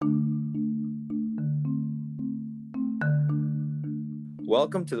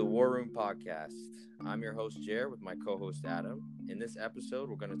Welcome to the War Room Podcast. I'm your host, Jer, with my co-host, Adam. In this episode,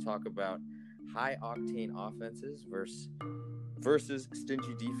 we're going to talk about high-octane offenses versus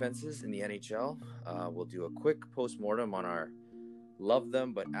stingy defenses in the NHL. We'll do a quick postmortem on our love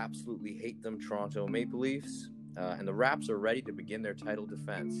them but absolutely hate them Toronto Maple Leafs. And the Raps are ready to begin their title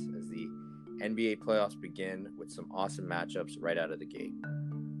defense as the NBA playoffs begin with some awesome matchups right out of the gate.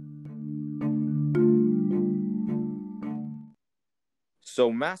 So,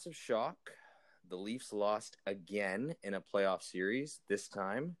 massive shock. The Leafs lost again in a playoff series. This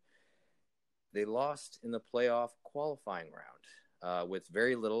time, they lost in the playoff qualifying round with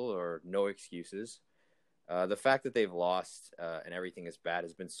very little or no excuses. The fact that they've lost and everything is bad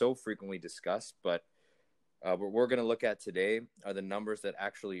has been so frequently discussed, but what we're going to look at today are the numbers that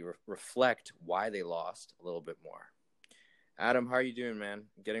actually reflect why they lost a little bit more. Adam, how are you doing, man?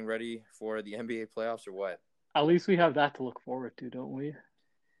 Getting ready for the NBA playoffs or what? At least we have that to look forward to, don't we?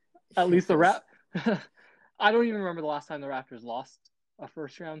 At least the I don't even remember the last time the Raptors lost a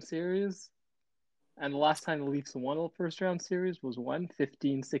first-round series. And the last time the Leafs won a first-round series was when?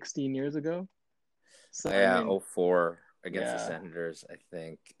 15, 16 years ago? So, 04 against the Senators, I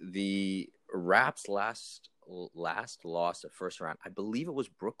think. The Raps last lost a first round. I believe it was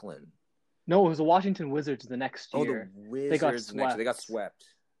Brooklyn. No, it was the Washington Wizards the next year. Oh, the Wizards they got swept.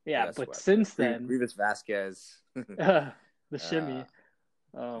 Yeah, but since then... Rivas Vasquez. The shimmy.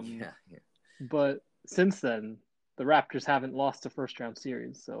 But since then, the Raptors haven't lost a first-round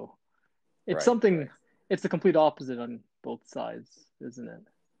series, so it's it's the complete opposite on both sides, isn't it?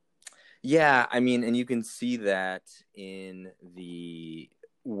 Yeah, I mean, and you can see that in the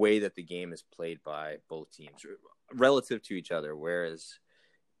way that the game is played by both teams relative to each other, whereas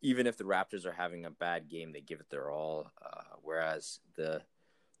even if the Raptors are having a bad game, they give it their all, whereas the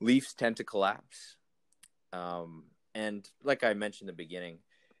Leafs tend to collapse. And like I mentioned in the beginning,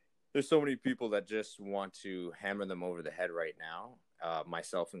 there's so many people that just want to hammer them over the head right now,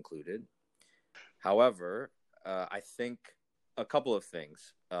 myself included. However, I think a couple of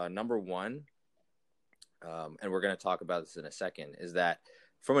things. Number one, and we're going to talk about this in a second, is that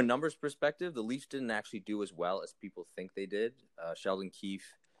from a numbers perspective, the Leafs didn't actually do as well as people think they did. Sheldon Keefe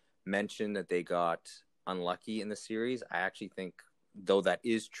mentioned that they got unlucky in the series. I actually think, though that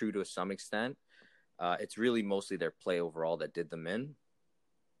is true to some extent, it's really mostly their play overall that did them in.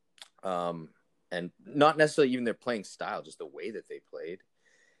 And not necessarily even their playing style, just the way that they played.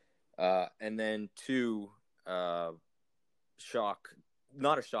 And then two, not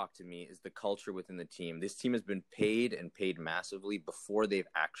a shock to me, is the culture within the team. This team has been paid massively before they've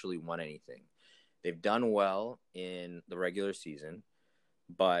actually won anything. They've done well in the regular season,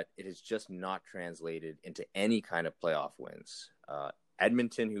 but it has just not translated into any kind of playoff wins.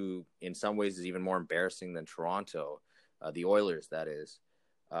 Edmonton, who in some ways is even more embarrassing than Toronto, the Oilers, that is,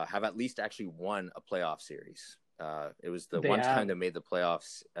 have at least actually won a playoff series. It was the time they made the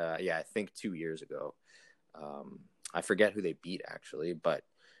playoffs, I think 2 years ago. I forget who they beat, actually, but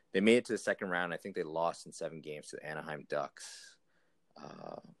they made it to the second round. I think they lost in 7 games to the Anaheim Ducks.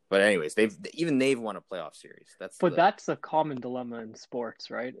 But anyways, they've won a playoff series. That's a common dilemma in sports,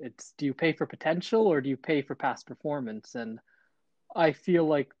 right? It's, do you pay for potential or do you pay for past performance? And I feel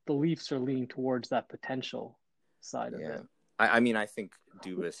like the Leafs are leaning towards that potential side of it. I mean, I think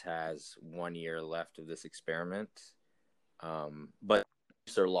Dubas has 1 year left of this experiment, but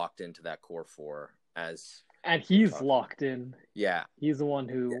they're locked into that core four and he's locked in. Yeah. He's the one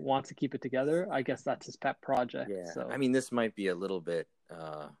who wants to keep it together. I guess that's his pet project. Yeah. So. I mean, this might be a little bit,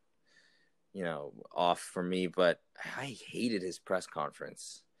 off for me, but I hated his press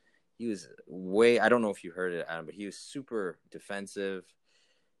conference. He was I don't know if you heard it, Adam, but he was super defensive.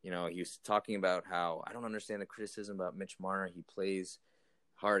 He was talking about how I don't understand the criticism about Mitch Marner. He plays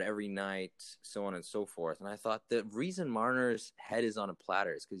hard every night, so on and so forth. And I thought the reason Marner's head is on a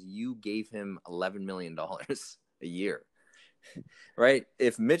platter is because you gave him $11 million a year, right?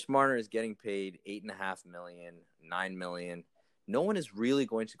 If Mitch Marner is getting paid $8.5 million, $9 million, no one is really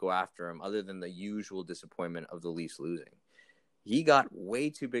going to go after him other than the usual disappointment of the Leafs losing. He got way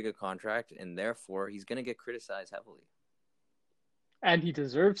too big a contract, and therefore he's going to get criticized heavily. And he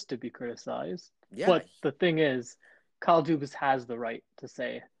deserves to be criticized. Yeah. But the thing is, Kyle Dubas has the right to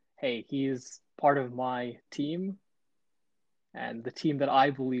say, hey, he's part of my team and the team that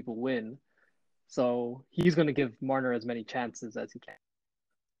I believe will win. So he's going to give Marner as many chances as he can.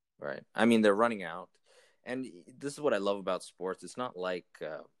 Right. I mean, they're running out. And this is what I love about sports. It's not like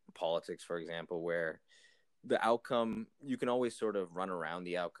politics, for example, where the outcome, you can always sort of run around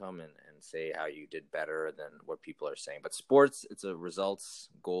the outcome and say how you did better than what people are saying. But sports, it's a results,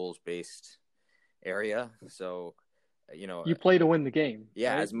 goals-based area. So You play to win the game,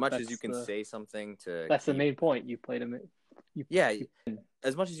 yeah, right? as much as you can say something to That's the keep, main point. You play to yeah,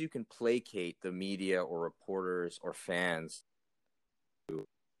 as much as you can placate the media or reporters or fans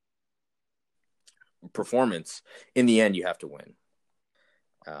performance, in the end you have to win.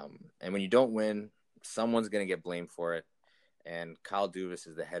 And when you don't win, someone's going to get blamed for it. And Kyle Dubas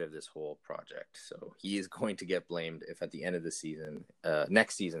is the head of this whole project, so he is going to get blamed if at the end of the season,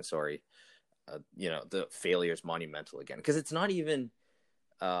 next season, sorry, the failure is monumental again. Because it's not even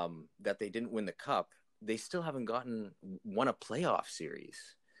that they didn't win the cup; they still haven't won a playoff series.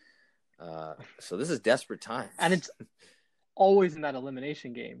 So this is desperate times, and it's always in that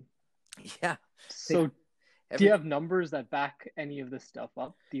elimination game. Yeah. So, do you have numbers that back any of this stuff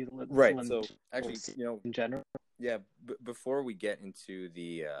up? Right. So actually, in general. Yeah. Before we get into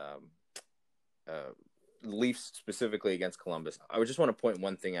the Leafs specifically against Columbus, I would just want to point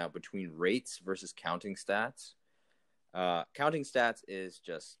one thing out between rates versus counting stats. Counting stats is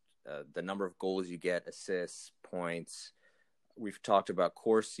just the number of goals you get, assists, points. We've talked about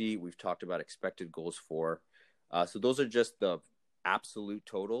Corsi. We've talked about expected goals for. So those are just the absolute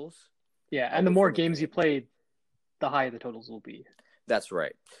totals. Yeah, and the more games you play, the higher the totals will be. That's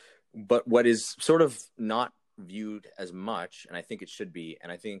right. But what is sort of not viewed as much, and I think it should be, and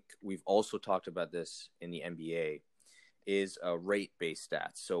I think we've also talked about this in the NBA, is rate-based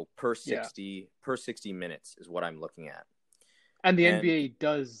stats. So per 60 minutes is what I'm looking at. And the NBA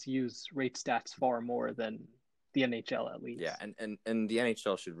does use rate stats far more than the NHL, at least. Yeah, and the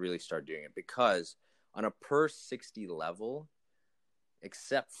NHL should really start doing it, because on a per 60 level,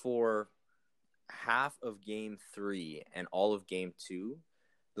 except for half of game 3 and all of game 2,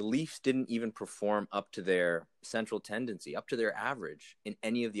 the Leafs didn't even perform up to their central tendency, up to their average in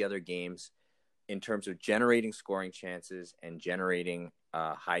any of the other games in terms of generating scoring chances and generating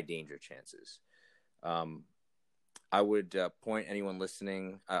high danger chances. I would point anyone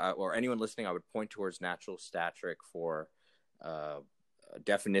listening, I would point towards Natural Stat Trick for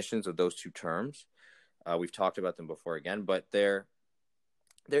definitions of those two terms. We've talked about them before again, but they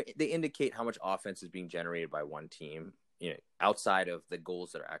indicate how much offense is being generated by one team, outside of the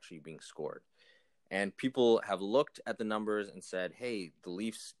goals that are actually being scored. And people have looked at the numbers and said, hey, the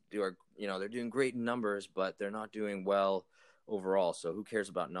Leafs they're doing great in numbers, but they're not doing well overall. So who cares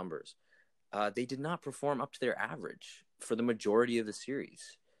about numbers? They did not perform up to their average for the majority of the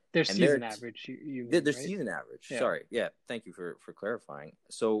series. Their season average, you mean, their season average. Yeah. Sorry. Yeah. Thank you for clarifying.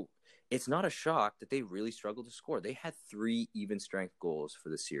 So it's not a shock that they really struggled to score. They had 3 even strength goals for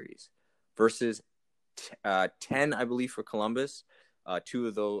the series versus 10, I believe, for Columbus. 2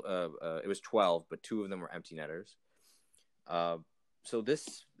 of those, it was 12, but 2 of them were empty netters. So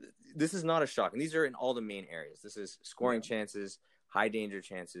this is not a shock. And these are in all the main areas. This is scoring chances, high danger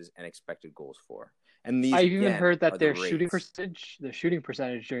chances, and expected goals for. And these, I even heard that the shooting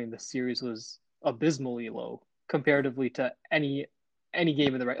percentage during the series was abysmally low comparatively to any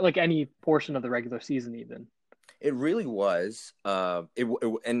game of any portion of the regular season even. It really was.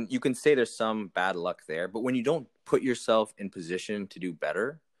 And you can say there's some bad luck there, but when you don't put yourself in position to do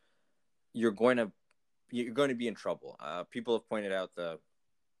better, you're going to be in trouble. People have pointed out the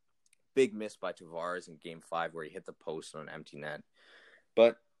big miss by Tavares in Game 5 where he hit the post on an empty net.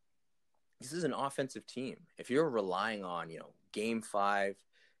 But this is an offensive team. If you're relying on, Game 5,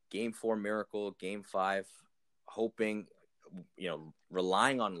 Game 4 miracle, Game 5, hoping,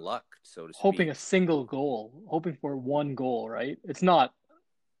 relying on luck, so to speak. Hoping a single goal, hoping for one goal, right? It's not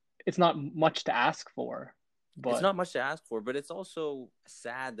much to ask for. But it's not much to ask for, but it's also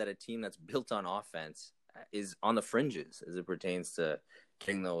sad that a team that's built on offense is on the fringes as it pertains to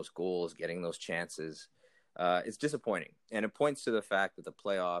getting those goals, getting those chances. It's disappointing, and it points to the fact that the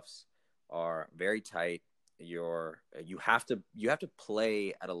playoffs are very tight. You have to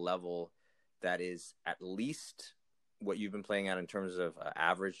play at a level that is at least what you've been playing at in terms of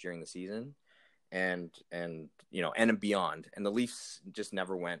average during the season, and beyond. And the Leafs just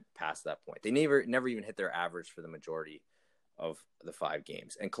never went past that point. They never even hit their average for the majority of the 5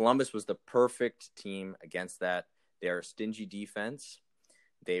 games. And Columbus was the perfect team against that. They are a stingy defense.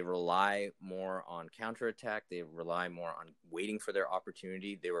 They rely more on counterattack. They rely more on waiting for their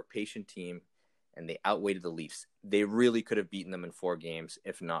opportunity. They were a patient team, and they outweighted the Leafs. They really could have beaten them in 4 games,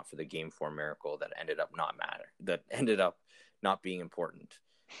 if not for the Game 4 miracle that ended up not being important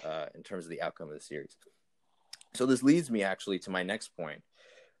in terms of the outcome of the series. So this leads me actually to my next point,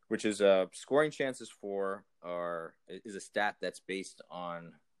 which is scoring chances for is a stat that's based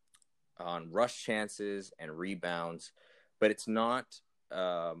on rush chances and rebounds, but it's not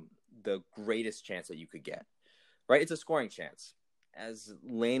the greatest chance that you could get, right? It's a scoring chance. As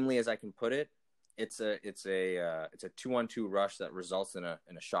lamely as I can put it, it's a 2-on-2 rush that results in a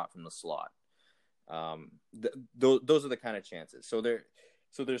shot from the slot. Those are the kind of chances. So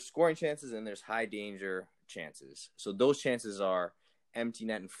there's scoring chances and there's high danger chances. So those chances are empty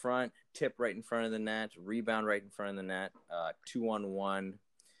net in front, tip right in front of the net, rebound right in front of the net, 2-on-1.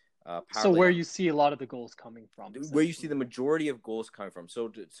 So where you see a lot of the goals coming from, where you see the majority of goals coming from. So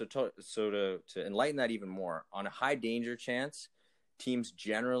to enlighten that even more, on a high danger chance, teams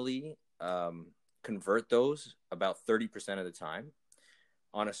generally convert those about 30% of the time.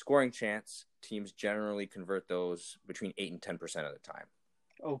 On a scoring chance, teams generally convert those between 8 and 10% of the time.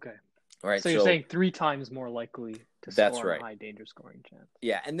 Okay. All right. So you're saying 3 times more likely to score a high danger scoring chance.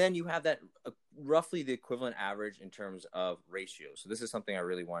 Yeah, and then you have that roughly the equivalent average in terms of ratio. So this is something I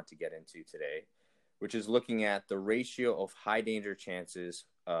really wanted to get into today, which is looking at the ratio of high danger chances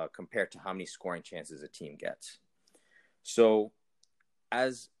compared to how many scoring chances a team gets. So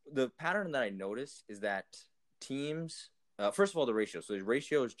as the pattern that I notice is that teams, first of all, the ratio. So the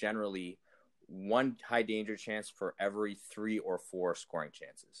ratio is generally 1 high danger chance for every 3 or 4 scoring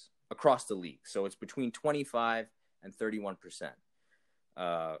chances across the league. So it's between 25 and 31%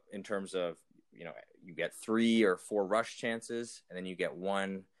 in terms of, you get 3 or 4 rush chances, and then you get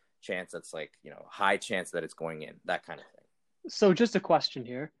 1 chance that's like, high chance that it's going in, that kind of thing. So just a question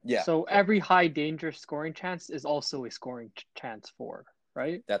here. Yeah. So every high danger scoring chance is also a scoring chance for,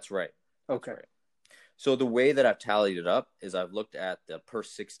 right? That's right. Okay. Right. So the way that I've tallied it up is I've looked at the per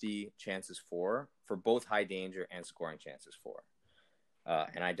 60 chances for both high danger and scoring chances for.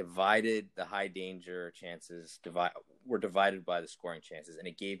 And I divided the high danger chances were divided by the scoring chances, and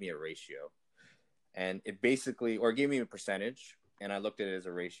it gave me a ratio. And it basically, or it gave me a percentage, and I looked at it as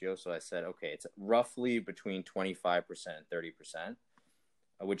a ratio. So I said, okay, it's roughly between 25% and 30%,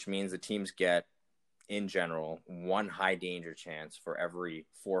 which means the teams get, in general, 1 high danger chance for every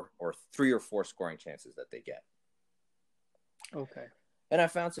 3 or 4 scoring chances that they get. Okay. And I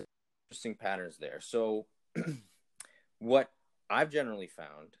found some interesting patterns there. So what I've generally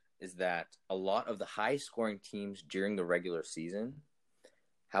found is that a lot of the high scoring teams during the regular season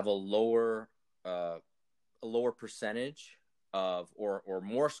have a lower percentage of or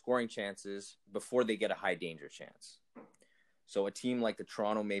more scoring chances before they get a high danger chance. So a team like the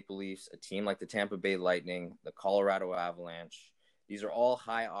Toronto Maple Leafs, a team like the Tampa Bay Lightning, the Colorado Avalanche, these are all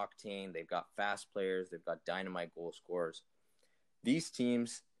high octane. They've got fast players. They've got dynamite goal scorers. These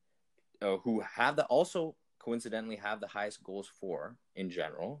teams who have also coincidentally have the highest goals for in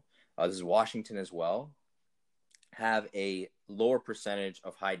general, this is Washington as well, have a lower percentage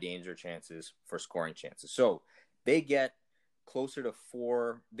of high danger chances for scoring chances. So they get closer to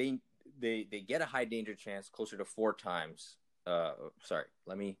 4. They get a high danger chance closer to 4 times. Sorry,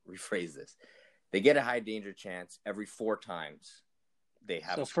 let me rephrase this. They get a high danger chance every 4 times they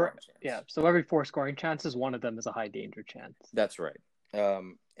have a scoring chance. Yeah, so every 4 scoring chances, one of them is a high danger chance. That's right.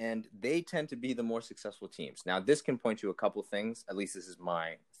 And they tend to be the more successful teams. Now, this can point to a couple things. At least this is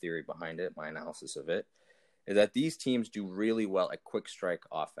my theory behind it, my analysis of it, is that these teams do really well at quick strike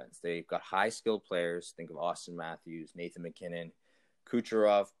offense. They've got high skilled players. Think of Austin Matthews, Nathan McKinnon,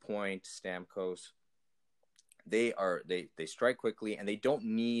 Kucherov, Point, Stamkos. They strike quickly, and they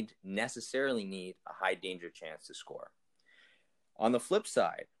don't necessarily need a high danger chance to score. On the flip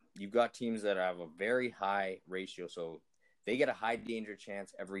side, you've got teams that have a very high ratio, so they get a high danger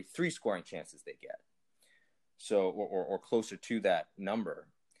chance every 3 scoring chances they get. So, or closer to that number.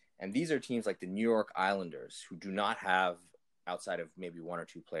 And these are teams like the New York Islanders, who do not have, outside of maybe 1 or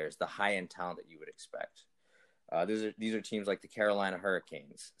 2 players, the high-end talent that you would expect. These are teams like the Carolina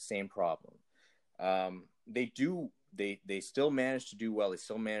Hurricanes, same problem. They still manage to do well. They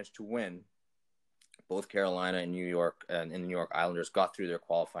still manage to win. Both Carolina and New York and the New York Islanders got through their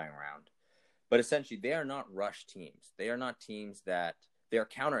qualifying round. But essentially, they are not rush teams. They are not teams they are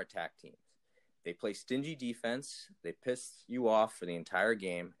counterattack teams. They play stingy defense. They piss you off for the entire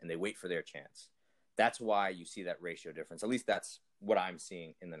game, and they wait for their chance. That's why you see that ratio difference. At least that's what I'm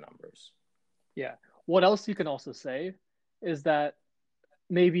seeing in the numbers. Yeah. What else you can also say is that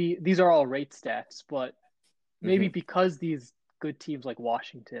maybe these are all rate stats, but maybe because these good teams like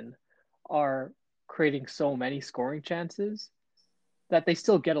Washington are creating so many scoring chances, that they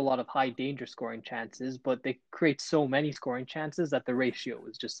still get a lot of high danger scoring chances, but they create so many scoring chances that the ratio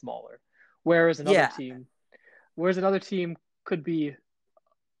is just smaller. Whereas another team could be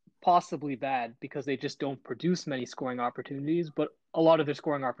possibly bad because they just don't produce many scoring opportunities, but a lot of their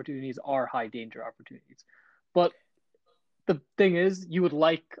scoring opportunities are high danger opportunities. But the thing is, you would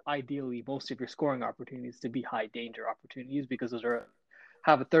like ideally most of your scoring opportunities to be high danger opportunities because those are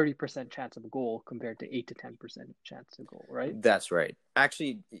have a 30% chance of a goal compared to 8 to 10% chance of goal, right? That's right.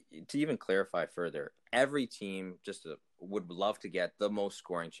 Actually, to even clarify further, every team would love to get the most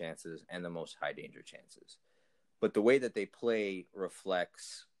scoring chances and the most high danger chances. But the way that they play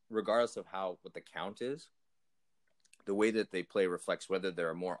reflects, regardless of what the count is, the way that they play reflects whether they're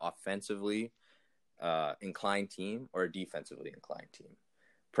a more offensively inclined team or a defensively inclined team.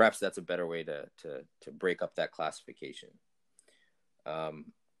 Perhaps that's a better way to break up that classification.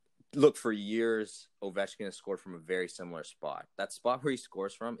 Look, for years, Ovechkin has scored from a very similar spot. That spot where he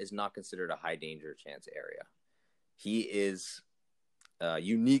scores from is not considered a high danger chance area. He is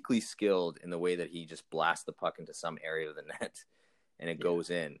uniquely skilled in the way that he just blasts the puck into some area of the net and it goes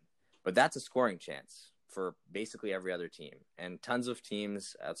in. But that's a scoring chance for basically every other team. And tons of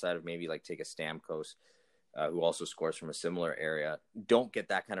teams outside of maybe like take a Stamkos, who also scores from a similar area, don't get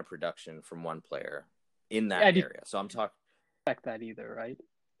that kind of production from one player in that area. So I'm talking expect that either, right?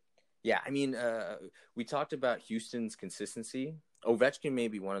 Yeah, I mean, we talked about Houston's consistency. Ovechkin may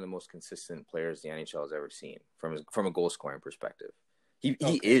be one of the most consistent players the NHL has ever seen from a goal scoring perspective. He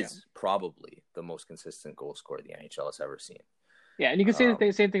is probably the most consistent goal scorer the NHL has ever seen. Yeah, and you can say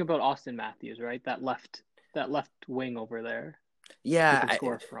the same thing about Austin Matthews, right? That left wing over there. Yeah, he can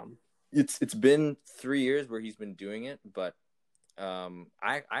score from. It's been 3 years where he's been doing it, but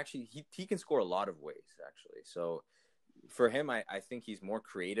he can score a lot of ways actually. So for him, I think he's more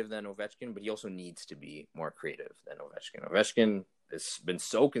creative than Ovechkin, but he also needs to be more creative than Ovechkin. Ovechkin has been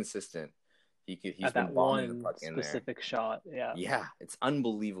so consistent. He's been bombing the puck in there. Specific shot, yeah. Yeah, it's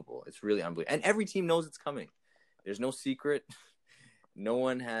unbelievable. It's really unbelievable. And every team knows it's coming. There's no secret. No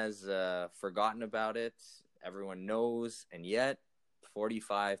one has forgotten about it. Everyone knows, and yet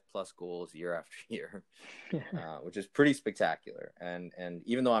 45 plus goals year after year, which is pretty spectacular. And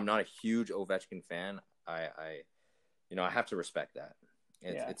even though I'm not a huge Ovechkin fan, I have to respect that.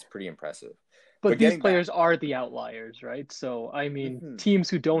 It's pretty impressive. But these players are the outliers, right? So I mean, teams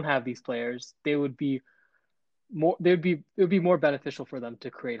who don't have these players, it would be more beneficial for them to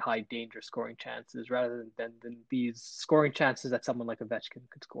create high danger scoring chances rather than these scoring chances that someone like Ovechkin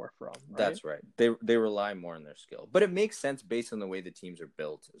could score from. Right? That's right. They rely more on their skill, but it makes sense based on the way the teams are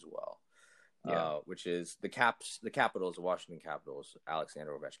built as well. Which is the Capitals, the Washington Capitals,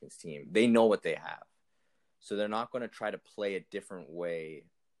 Alexander Ovechkin's team. They know what they have. So they're not going to try to play a different way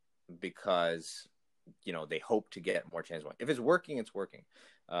because, they hope to get more chances. If it's working, it's working.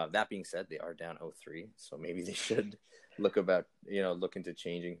 That being said, they are down 0-3, so maybe they should look into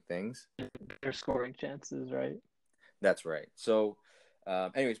changing things. Their scoring chances, right? That's right. So,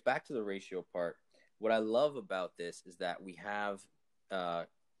 anyways, back to the ratio part. What I love about this is that we have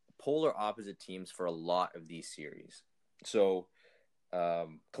polar opposite teams for a lot of these series. So,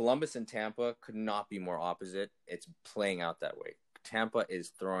 Columbus and Tampa could not be more opposite. It's playing out that way. Tampa is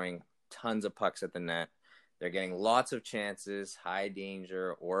throwing tons of pucks at the net. They're getting lots of chances, high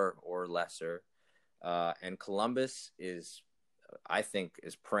danger or lesser. And Columbus I think,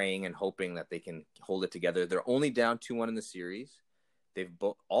 is praying and hoping that they can hold it together. They're only down 2-1 in the series.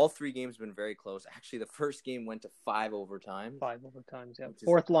 All 3 games been very close. Actually, the first game went to 5 overtimes. 5 overtimes, yeah.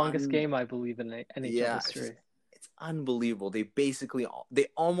 Fourth longest game, I believe, in NHL history. It's unbelievable. They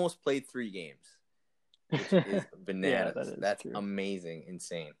almost played 3 games, which is bananas. That's true. Amazing,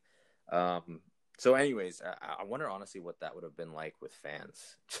 insane. So anyways, I wonder honestly what that would have been like with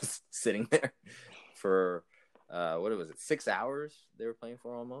fans just sitting there for, what was it, 6 hours they were playing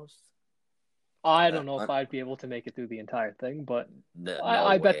for almost? I don't know if I'd be able to make it through the entire thing, but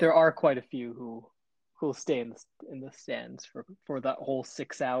I bet there are quite a few who'll stay in the stands for that whole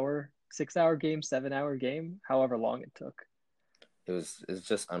 6 hour game, 7 hour game, however long it took. It's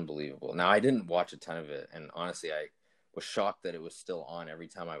just unbelievable. Now, I didn't watch a ton of it, and honestly, I was shocked that it was still on every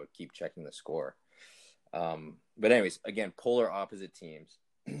time I would keep checking the score. But anyways, again, polar opposite teams.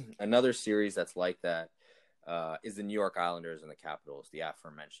 Another series that's like that is the New York Islanders and the Capitals, the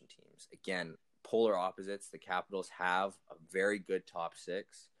aforementioned teams. Again, polar opposites. The Capitals have a very good top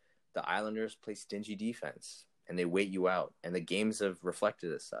 6. The Islanders play stingy defense, and they wait you out, and the games have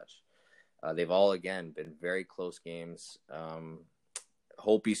reflected as such. They've all, again, been very close games.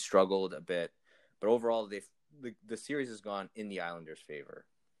 Holtby struggled a bit, but overall, the series has gone in the Islanders' favor.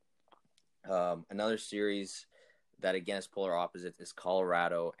 Another series that, again, is polar opposites is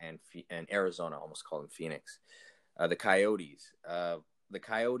Colorado and Arizona. I almost call them Phoenix. The Coyotes. The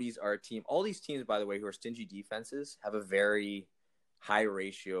Coyotes are a team. All these teams, by the way, who are stingy defenses, have a very high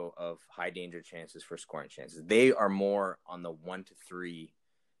ratio of high danger chances for scoring chances. They are more on the 1-3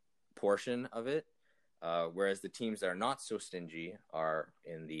 portion of it, whereas the teams that are not so stingy are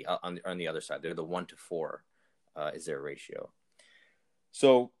on the other side. They're the 1-4 is their ratio.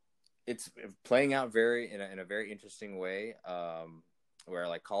 So it's playing out in a very interesting way. Where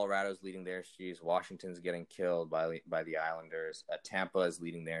like Colorado's leading their series, Washington's getting killed by the Islanders, Tampa is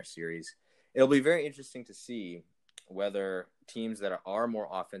leading their series. It'll be very interesting to see whether teams that are more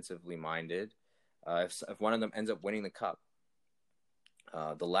offensively minded, if one of them ends up winning the cup.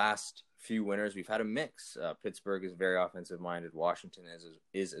 The last few winners, we've had a mix. Pittsburgh is very offensive minded. Washington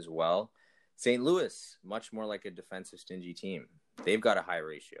is as well. St. Louis, much more like a defensive stingy team. They've got a high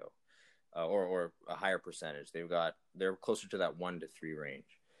ratio. Or a higher percentage. They're closer to that 1 to 3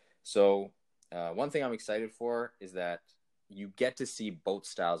 range. So one thing I'm excited for is that you get to see both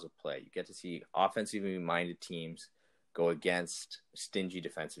styles of play. You get to see offensively minded teams go against stingy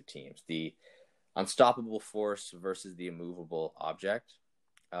defensive teams. The unstoppable force versus the immovable object.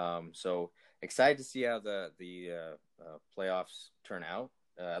 So excited to see how the playoffs turn out,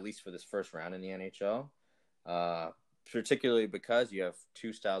 at least for this first round in the NHL. Particularly because you have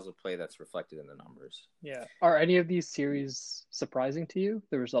two styles of play that's reflected in the numbers. Yeah. Are any of these series surprising to you,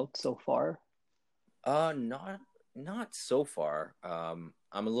 the results so far? Not so far. I'm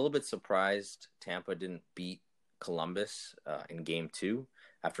a little bit surprised Tampa didn't beat Columbus in game 2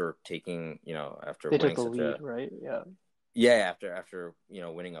 after taking, after They winning took the such lead, a right? Yeah. yeah, after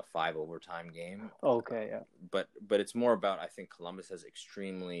winning a 5 overtime game. Okay, yeah. But it's more about, I think Columbus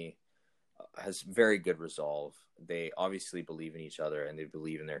has very good resolve. They obviously believe in each other and they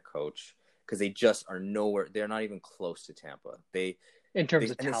believe in their coach because they just are nowhere. They're not even close to Tampa. In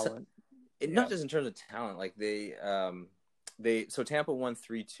terms of talent, not just in terms of talent. Like so Tampa won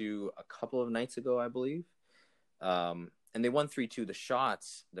 3-2 a couple of nights ago, I believe. And they won 3-2. The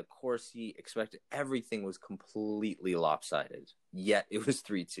shots, the Corsi expected, everything was completely lopsided. Yet it was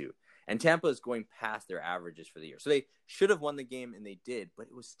 3-2. And Tampa is going past their averages for the year. So they should have won the game, and they did, but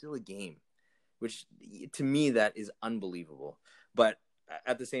it was still a game, which to me, that is unbelievable. But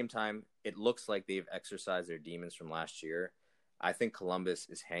at the same time, it looks like they've exercised their demons from last year. I think Columbus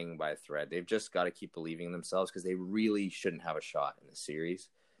is hanging by a thread. They've just got to keep believing in themselves because they really shouldn't have a shot in the series.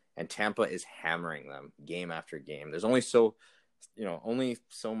 And Tampa is hammering them game after game. There's only so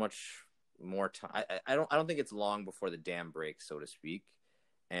much more time. I don't think it's long before the dam breaks, so to speak.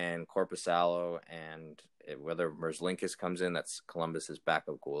 And Korpisalo and whether Merzlikins comes in, that's Columbus's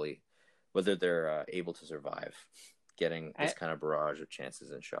backup goalie, whether they're able to survive getting this kind of barrage of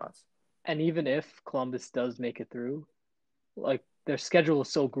chances and shots. And even if Columbus does make it through, like their schedule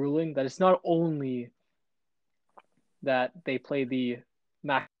is so grueling that it's not only that they play the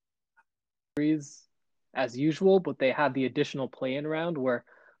max series as usual, but they have the additional play-in round where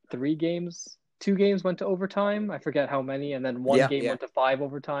 2 games went to overtime. I forget how many, and then one game went to 5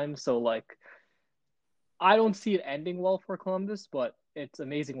 overtime. So like, I don't see it ending well for Columbus, but it's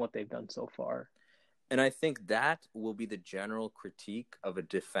amazing what they've done so far. And I think that will be the general critique of a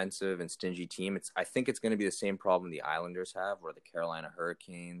defensive and stingy team. I think it's going to be the same problem the Islanders have, or the Carolina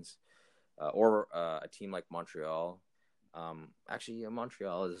Hurricanes, or a team like Montreal. Actually,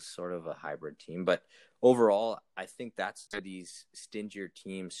 Montreal is sort of a hybrid team, but overall, I think that's where these stingier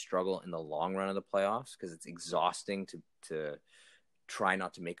teams struggle in the long run of the playoffs because it's exhausting to try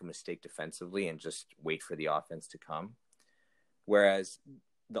not to make a mistake defensively and just wait for the offense to come. Whereas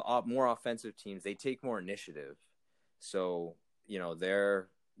the more offensive teams, they take more initiative. So, their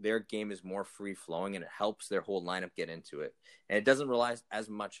game is more free flowing and it helps their whole lineup get into it. And it doesn't rely as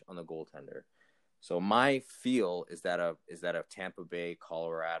much on the goaltender. So my feel is that a Tampa Bay,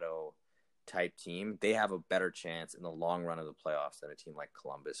 Colorado type team, they have a better chance in the long run of the playoffs than a team like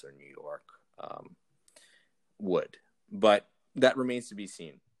Columbus or New York would. But that remains to be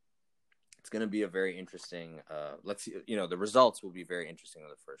seen. It's going to be a very interesting. Let's see. The results will be very interesting in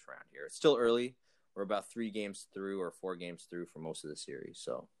the first round here. It's still early. We're about 3 games through or 4 games through for most of the series,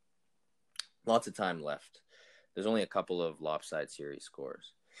 so lots of time left. There's only a couple of lopsided series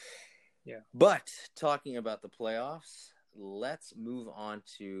scores. Yeah. But talking about the playoffs, let's move on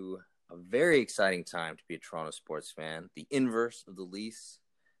to a very exciting time to be a Toronto sports fan. The inverse of the Leafs,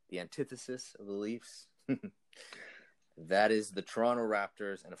 the antithesis of the Leafs. That is the Toronto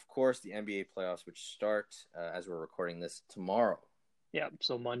Raptors, and of course the NBA playoffs, which start as we're recording this tomorrow. Yeah,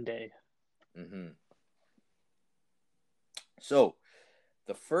 so Monday. Mm-hmm. So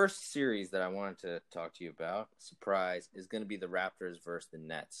the first series that I wanted to talk to you about, surprise, is going to be the Raptors versus the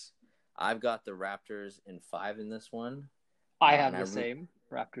Nets. I've got the Raptors in 5 in this one. I have the same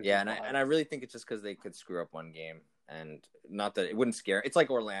Raptors. Yeah, and I really think it's just because they could screw up one game, and not that it wouldn't scare. It's like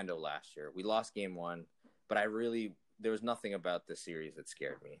Orlando last year. We lost game 1, but there was nothing about this series that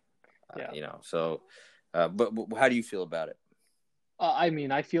scared me. So, but how do you feel about it?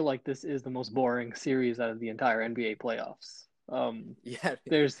 I feel like this is the most boring series out of the entire NBA playoffs. Yeah,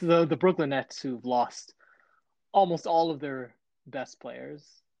 There's the Brooklyn Nets who've lost almost all of their best players.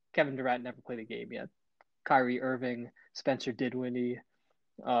 Kevin Durant never played a game yet. Kyrie Irving, Spencer Dinwiddie,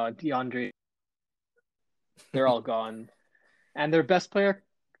 DeAndre, they're all gone. And their best player,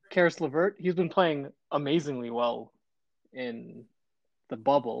 Karis LeVert, he's been playing amazingly well in the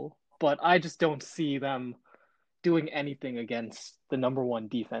bubble, but I just don't see them doing anything against the number one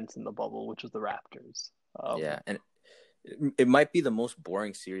defense in the bubble, which was the Raptors. yeah, and it might be the most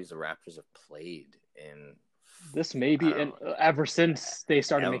boring series the Raptors have played in. This may I be, don't and know. ever since they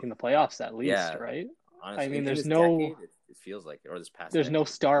started Ever, making the playoffs, at least, yeah, right? I honestly, mean, in there's this no decade, it feels like it, or this past there's no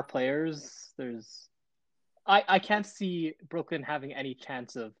decade. star players. I can't see Brooklyn having any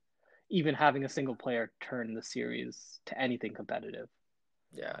chance of even having a single player turn the series to anything competitive.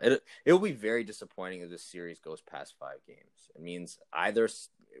 Yeah, it'll be very disappointing if this series goes past 5 games. It means either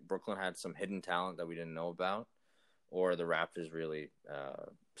Brooklyn had some hidden talent that we didn't know about, or the Raptors really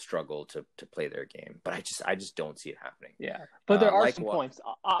struggle to play their game. But I just don't see it happening. Yeah, but there are Like some what? points.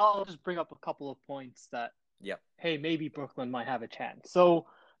 I'll just bring up a couple of points that, Yep. hey, maybe Brooklyn might have a chance. So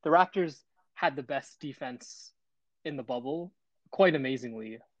the Raptors had the best defense in the bubble, quite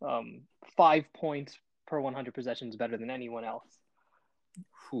amazingly. 5 points per 100 possessions better than anyone else.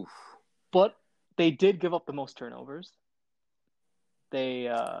 Whew. But they did give up the most turnovers.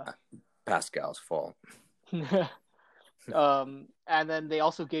 They Pascal's fault. and then they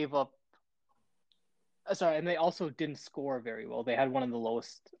also gave up. Sorry, and they also didn't score very well. They had one of the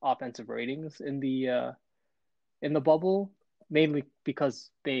lowest offensive ratings in the bubble, mainly because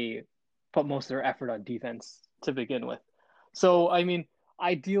they put most of their effort on defense to begin with. So, I mean,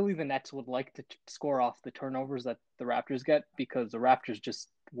 ideally, the Nets would like to score off the turnovers that the Raptors get because the Raptors just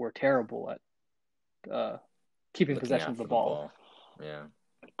were terrible at keeping Looking possession of the after the ball. ball. Yeah.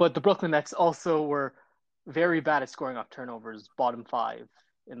 But the Brooklyn Nets also were very bad at scoring off turnovers, bottom five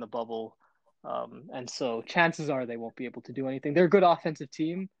in the bubble. And so chances are they won't be able to do anything. They're a good offensive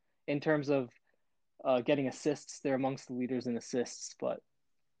team in terms of getting assists. They're amongst the leaders in assists, but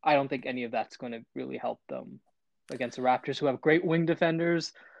I don't think any of that's going to really help them against the Raptors, who have great wing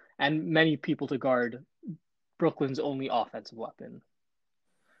defenders and many people to guard Brooklyn's only offensive weapon.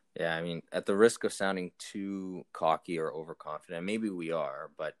 Yeah, I mean, at the risk of sounding too cocky or overconfident, maybe we are,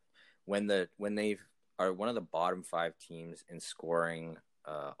 but when they are one of the bottom 5 teams in scoring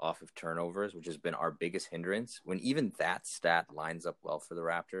off of turnovers, which has been our biggest hindrance, when even that stat lines up well for the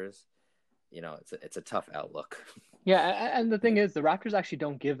Raptors, it's a tough outlook. Yeah, and the thing is, the Raptors actually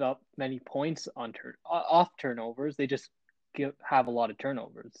don't give up many points on off turnovers. They just have a lot of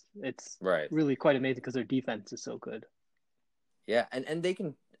turnovers. It's Right. really quite amazing because their defense is so good. Yeah, and they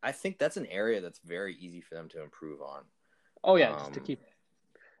can. I think that's an area that's very easy for them to improve on. Oh yeah, just to Um, keep.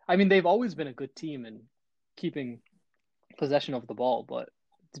 I mean, they've always been a good team in keeping possession of the ball, but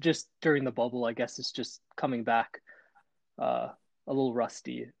just during the bubble, I guess it's just coming back a little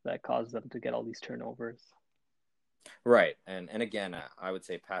rusty that caused them to get all these turnovers. right, and again, I would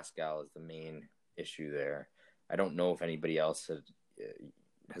say Pascal is the main issue there. I don't know if anybody else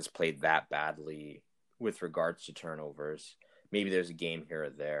has played that badly with regards to turnovers. Maybe there's a game here or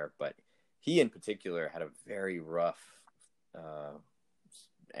there, but he in particular had a very rough uh,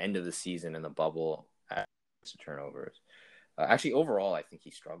 end of the season in the bubble to turnovers. Actually, overall, I think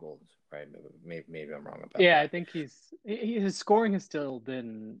he struggled. Right? Maybe I'm wrong about Yeah, I that. think his scoring has still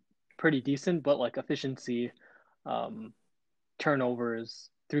been pretty decent, but like efficiency, um, turnovers,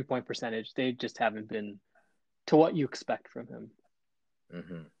 3 point percentage, they just haven't been to what you expect from him.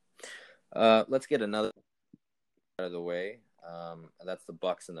 Mm-hmm. Let's get another out of the way. That's the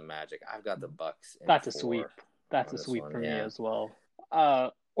Bucks and the Magic. I've got the Bucks in That's a sweep. 4 That's on a this sweep one. for me Yeah. as well.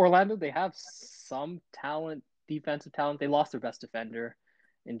 Orlando, they have some talent, defensive talent. They lost their best defender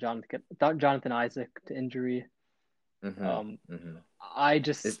in Jonathan Isaac to injury. Mm-hmm. Um, Mm-hmm. I It's,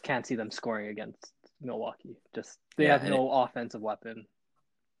 just can't see them scoring against Milwaukee. Just they yeah, have no offensive weapon.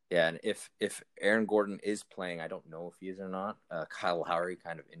 and if Aaron Gordon is playing, I don't know if he is or not. Kyle Lowry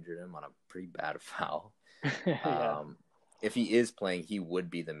kind of injured him on a pretty bad foul. Yeah. Um, if he is playing, he would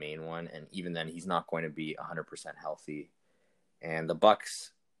be the main one, and even then, he's not going to be 100% healthy. And the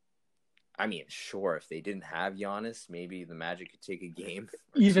Bucks, I mean, sure, if they didn't have Giannis, maybe the Magic could take a game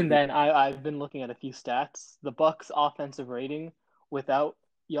or Even two. then, I've been looking at a few stats. The Bucks' offensive rating without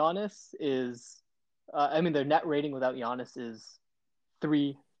Giannis is, I mean, their net rating without Giannis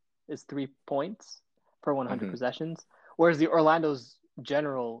three 3 points per 100 Mm-hmm. possessions, whereas the Orlando's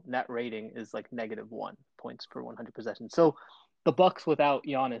general net rating is like -1 points per 100 possessions. So the Bucks without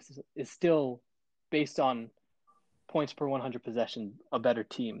Giannis is still based on points per 100 possession a better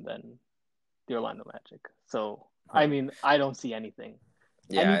team than the Orlando Magic. So I mean, I don't see anything.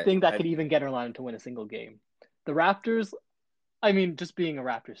 Yeah, Anything that could even get Orlando to win a single game. The Raptors, I mean, just being a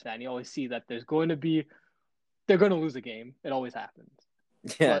Raptors fan, you always see that they're going to lose a game. It always happens.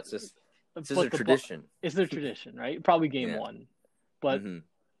 yeah, But it's just a the tradition. it's their tradition, right? Probably game Yeah. one. But Hmm.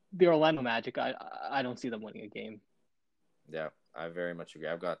 the Orlando Magic, I don't see them winning a game. Yeah, I very much agree.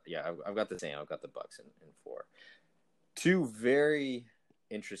 I've got the same. I've got the Bucks in four. Two very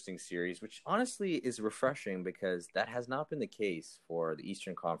interesting series, which honestly is refreshing because that has not been the case for the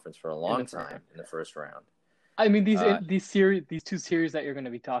Eastern Conference for a In the long first. time in the first round. I mean, Uh, these two series that you're going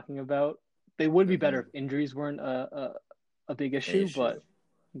to be talking about, they would be better mhm, if injuries weren't a big an issue, issue.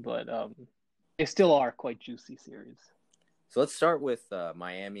 but they still are quite juicy series. So let's start with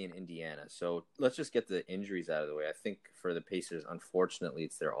Miami and Indiana. So let's just get the injuries out of the way. I think for the Pacers, unfortunately,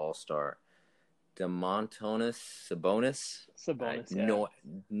 it's their all-star Domantas Sabonis. I Sabonis, yeah.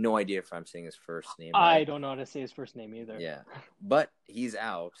 no idea if I'm saying his first name I right. don't know how to say his first name either. Yeah, but he's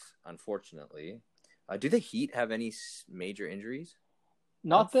out, unfortunately. Do the Heat have any major injuries? I don't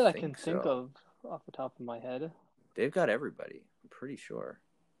Not that I can think think so. of off the top of my head. They've got everybody. I'm pretty sure.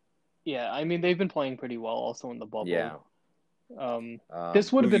 Yeah, I mean they've been playing pretty well also in the Yeah. bubble.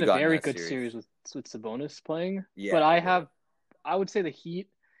 This would Who have have you been a got in very that good series? series with Sabonis playing, but Yeah, it would have. I would say the Heat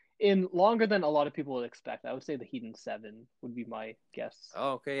in longer than a lot of people would expect. I would say the Heat in 7 would be my guess.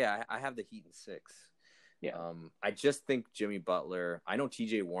 Oh, okay. Yeah, I have the Heat in 6. Yeah, I just think Jimmy Butler. I know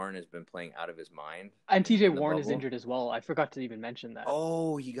T.J. Warren has been playing out of his mind and TJ in the Warren is bubble. injured as well. I forgot to even mention that.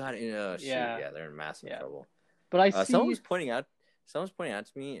 Oh, he got in a shoot. Yeah, Yeah, they're in massive yeah. trouble. But I Someone see. was pointing out. Someone's pointing out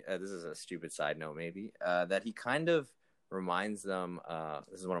to me. This is a stupid side note, maybe. That he kind of reminds them.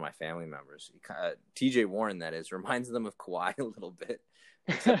 This is one of my family members. T.J. Warren, that is, reminds them of Kawhi a little bit,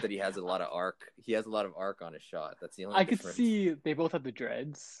 except that he has a lot of arc. He has a lot of arc on his shot. That's the only I could difference. see they both have the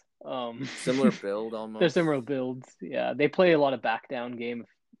dreads. Similar build, They're almost. similar builds. Yeah, they play a lot of back down game.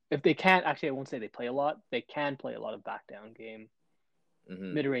 If they can't, actually, I won't say they play a lot. They can play a lot of back down game,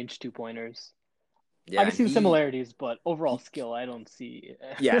 Hmm. mid range 2 pointers. I Yeah, can and see the he similarities, but overall he skill, I don't see.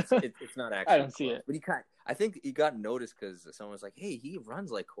 yeah, it's not I actually don't see close. it. But I think he got noticed because someone was like, "Hey, he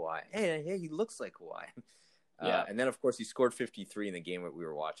runs like Kawhi. Hey, he looks like Kawhi." Yeah, And then of course he scored 53 in the game that we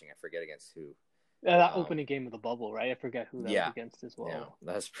were watching. I forget against who. that Um, opening game of the bubble, right? I forget who that was yeah, against as yeah, well.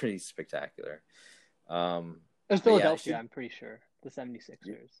 that's pretty spectacular. Um, It was but yeah, Philadelphia, I'm pretty sure. The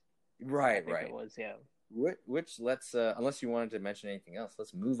 76ers. I right, think it right. was, yeah. Which let's unless you wanted to mention anything else,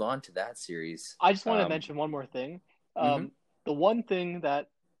 let's move on to that series. I just want to mention one more thing. Mhm, The one thing that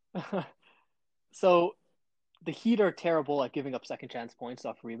so the Heat are terrible at giving up second chance points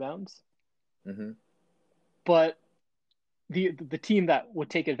off rebounds, mhm. but the team that would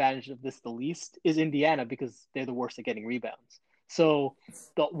take advantage of this the least is Indiana because they're the worst at getting rebounds. So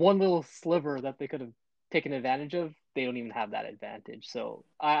the one little sliver that they could have taken advantage of, they don't even have that advantage. So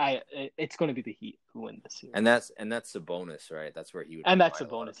it's going to be the Heat who win this And series, that's a bonus, right? That's where he would and that's a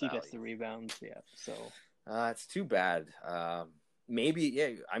provide a lot of bonus. He gets value. the rebounds, yeah. So It's too bad. Maybe, yeah.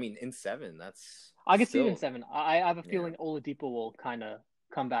 I mean, in 7, that's I could see it in still, 7. I have a yeah. feeling Oladipo will kind of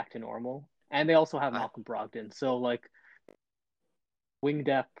come back to normal, and they also have I, Malcolm Brogdon. So like wing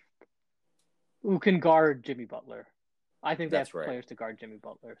depth who can guard Jimmy Butler. I think they have that's right. players to guard Jimmy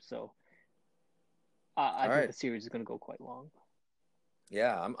Butler. So I All think the right. series is going to go quite long.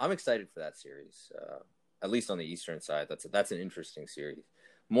 Yeah, I'm excited for that series. At least on the Eastern side, that's an interesting series.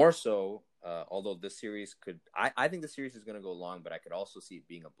 More so, although this series I think the series is going to go long, but I could also see it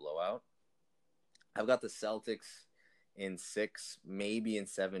being a blowout. I've got the Celtics in 6, maybe in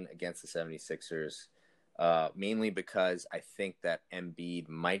 7 against the 76ers, mainly because I think that Embiid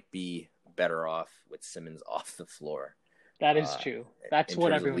might be better off with Simmons off the floor That is uh, true. That's in what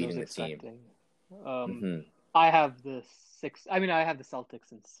terms of everyone was leading the team. expecting. Um, Hmm. I have the 6. I mean, I have the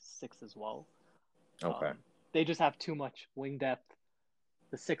Celtics in 6 as well. Okay. They just have too much wing depth.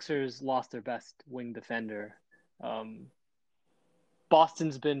 The Sixers lost their best wing defender. Um,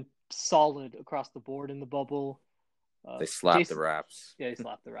 Boston's been solid across the board in the bubble. They slapped the Jason, Raps. yeah, he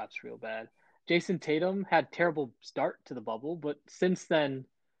slapped the Raps real bad. Jason Tatum had terrible start to the bubble, but since then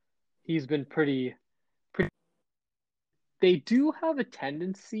he's been pretty. They do have a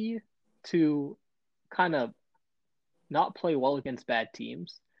tendency to kind of not play well against bad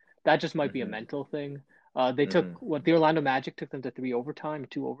teams. That just might be a Hmm. mental thing. They Hmm. took what the Orlando Magic took them to 3 overtime,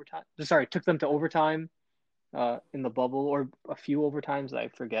 2 overtime. Sorry, took them to overtime in the bubble or a few overtimes. I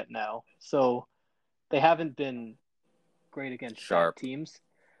forget now. So they haven't been great against bad Sharp. teams.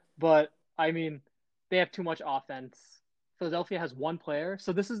 But I mean, they have too much offense. Philadelphia has one player.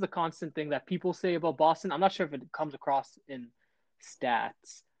 So this is the constant thing that people say about Boston. I'm not sure if it comes across in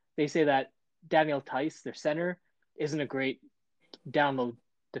stats. They say that Daniel Tice, their center, isn't a great down low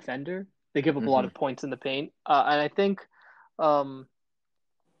defender. They give up a lot Mm-hmm. of points in the paint, and I think um,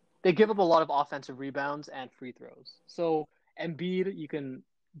 they give up a lot of offensive rebounds and free throws. So Embiid, you can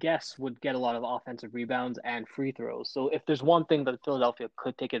guess, would get a lot of offensive rebounds and free throws. So if there's one thing that Philadelphia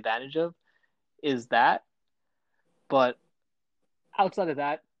could take advantage of, is that. But outside of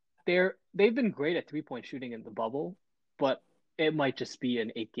that, they've been great at 3-point shooting in the bubble, but it might just be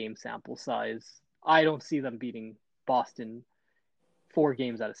an 8-game sample size. I don't see them beating Boston 4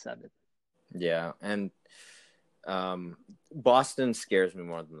 games out of 7. Yeah, and Boston scares me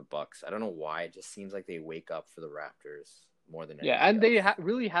more than the Bucks. I don't know why. It just seems like they wake up for the Raptors more than Yeah, anybody and they else.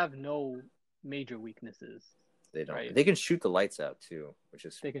 really have no major weaknesses. They don't. Right? They can shoot the lights out too, which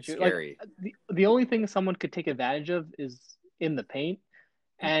is They can shoot. Like scary. the only thing someone could take advantage of is in the paint.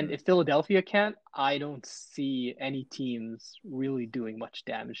 And Mm-hmm. if Philadelphia can't, I don't see any teams really doing much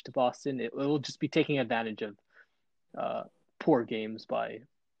damage to Boston. It will just be taking advantage of uh, poor games by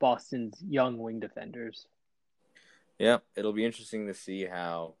Boston's young wing defenders. Yeah, it'll be interesting to see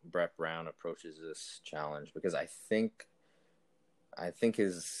how Brett Brown approaches this challenge because I think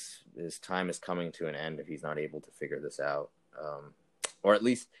his time is coming to an end if he's not able to figure this out. Or at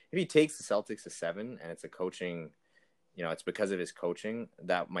least if he takes the Celtics to 7 and it's a coaching, it's because of his coaching,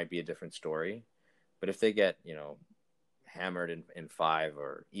 that might be a different story. But if they get, hammered in 5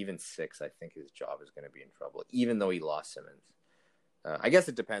 or even 6, I think his job is going to be in trouble, even though he lost Simmons. I guess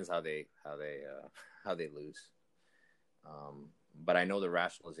it depends how they lose. But I know the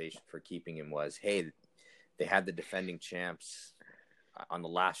rationalization for keeping him was, hey, they had the defending champs on the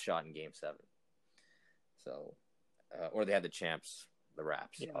last shot in Game 7. So, or they had the champs, the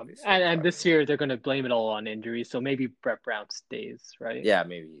Raps, Yeah. obviously. And this year they're going to blame it all on injuries. So maybe Brett Brown stays, right? Yeah,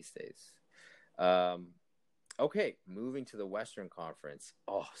 maybe he stays. Okay, moving to the Western Conference.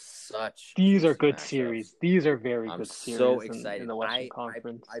 Oh, such These are juicy good matchups. series. These are very I'm good so series excited. in the Western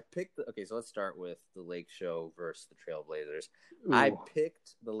Conference. I picked okay, so let's start with the Lake Show versus the Trailblazers. Ooh. I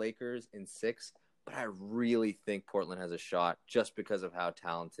picked the Lakers in 6, but I really think Portland has a shot just because of how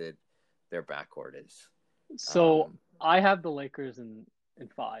talented their backcourt is. So I have the Lakers in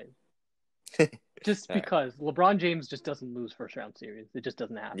 5. Just because LeBron James just doesn't lose first round series. It just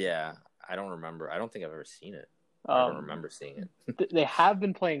doesn't happen. Yeah, I don't remember. I don't think I've ever seen it. I don't remember seeing it. They have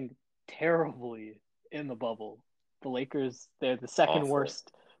been playing terribly in the bubble. The Lakers, they're the second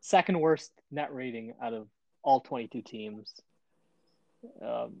worst net rating out of all 22 teams.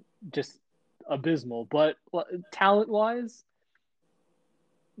 Just abysmal. But talent-wise,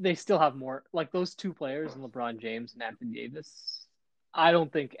 they still have more. Like those 2 players, LeBron James and Anthony Davis, I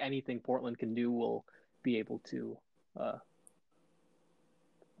don't think anything Portland can do will be able to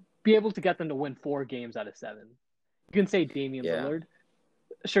get them to win 4 games out of 7. You can say Damian Lillard.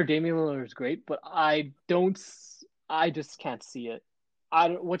 Sure, Damian Lillard is great, but I just can't see it.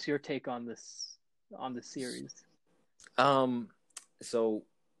 What's your take on this series? So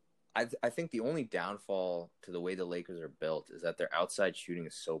I think the only downfall to the way the Lakers are built is that their outside shooting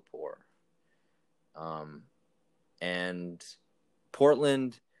is so poor. And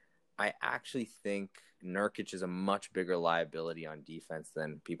Portland, I actually think Nurkic is a much bigger liability on defense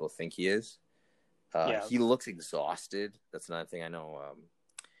than people think he is. He looks exhausted. That's another thing I know.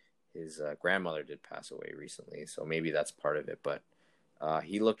 His grandmother did pass away recently, so maybe that's part of it. But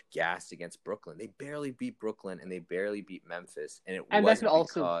he looked gassed against Brooklyn. They barely beat Brooklyn, and they barely beat Memphis. And wasn't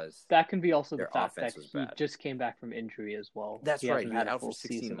because that can be also their the fact offense that was he bad. just came back from injury as well. That's right. He was had out a full for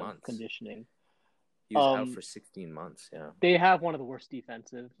 16 months. Of conditioning. He was out for 16 months, yeah. They have one of the worst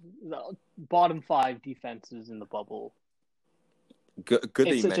bottom 5 defenses in the bubble. Good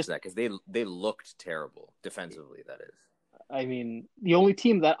that you mentioned that because they looked terrible defensively, that is. I mean, the only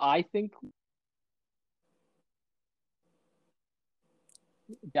team that I think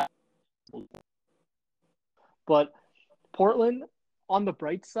but Portland, on the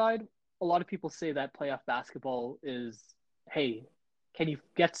bright side, a lot of people say that playoff basketball is, hey, can you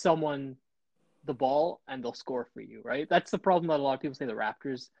get someone the ball and they'll score for you, right? That's the problem that a lot of people say the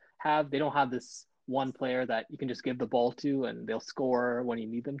Raptors have. They don't have this one player that you can just give the ball to and they'll score when you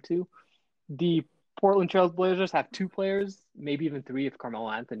need them to. The Portland Trail Blazers have 2 players, maybe even 3 if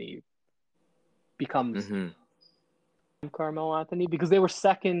Carmelo Anthony becomes Carmelo Anthony, because they were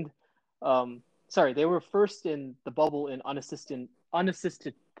they were first in the bubble in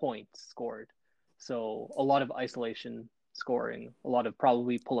unassisted points scored. So a lot of isolation scoring, a lot of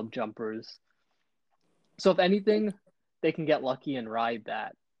probably pull-up jumpers. So if anything, they can get lucky and ride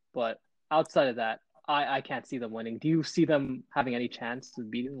that. But outside of that, I can't see them winning. Do you see them having any chance of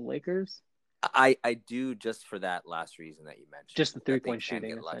beating the Lakers? I do, just for that last reason that you mentioned. Just the 3-point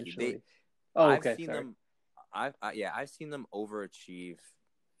shooting, essentially. I've seen them. I've seen them overachieve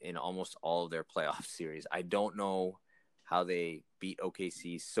in almost all of their playoff series. I don't know how they beat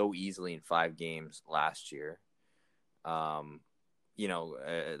OKC so easily in 5 games last year. That's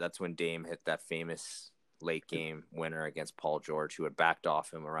when Dame hit that famous late game winner against Paul George, who had backed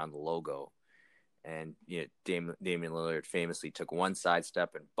off him around the logo. And Damian Lillard famously took one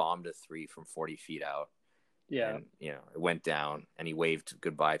sidestep and bombed a 3 from 40 feet out. Yeah. And, it went down, and he waved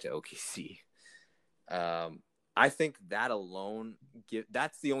goodbye to OKC. I think that alone,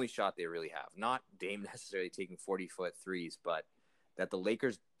 that's the only shot they really have. Not Dame necessarily taking 40-foot threes, but that the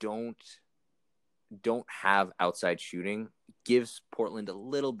Lakers don't have outside shooting gives Portland a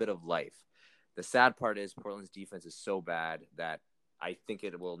little bit of life. The sad part is Portland's defense is so bad that I think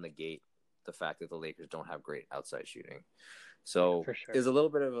it will negate the fact that the Lakers don't have great outside shooting. So for sure. There's a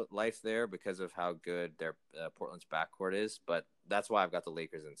little bit of life there because of how good their Portland's backcourt is, but that's why I've got the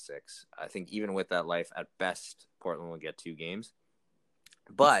Lakers in 6. I think even with that life, at best, Portland will get 2 games.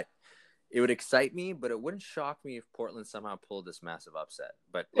 But it would excite me, but it wouldn't shock me if Portland somehow pulled this massive upset.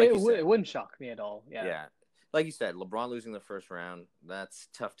 But it wouldn't shock me at all. Yeah. Like you said, LeBron losing the first round, that's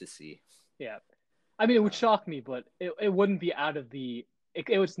tough to see. Yeah. I mean, it would shock me, but it wouldn't be out of the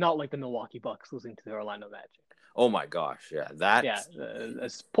it was not like the Milwaukee Bucks losing to the Orlando Magic. Oh my gosh, yeah, that. Yeah.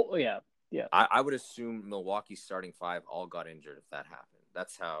 I would assume Milwaukee's starting 5 all got injured if that happened.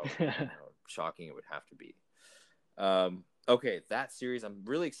 That's how shocking it would have to be. Okay, that series I'm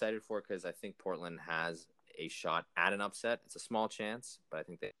really excited for because I think Portland has a shot at an upset. It's a small chance, but I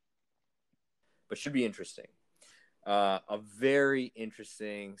think but should be interesting. A very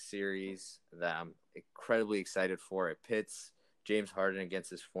interesting series that I'm incredibly excited for. It pits James Harden against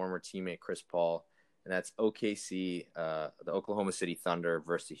his former teammate Chris Paul, and that's OKC, the Oklahoma City Thunder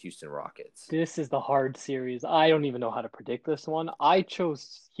versus the Houston Rockets. This is the hard series. I don't even know how to predict this one. I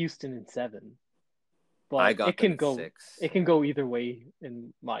chose Houston in 7, but I got it can go 6. It can go either way,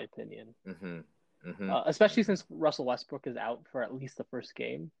 in my opinion. Especially since Russell Westbrook is out for at least the first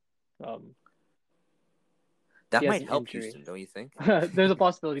game. That might help Houston, don't you think? There's a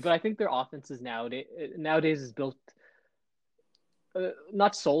possibility, but I think their offense is nowadays is built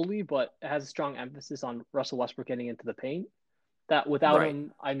not solely, but it has a strong emphasis on Russell Westbrook getting into the paint. That without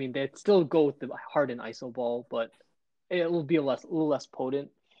him, I mean, they'd still go with the Harden ISO ball, but it will be a little less potent.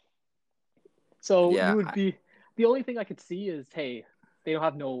 So the only thing I could see is, hey, they don't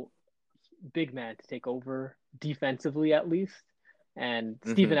have no big man to take over defensively, at least, and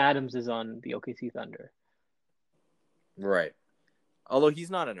Steven Adams is on the OKC Thunder. Right. Although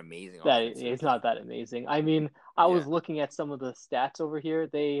he's not an amazing offensive. He's not that amazing. I mean, I was looking at some of the stats over here.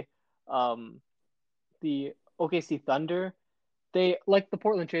 They, the OKC Thunder, they, like the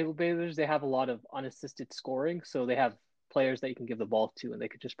Portland Trailblazers, they have a lot of unassisted scoring. So they have players that you can give the ball to, and they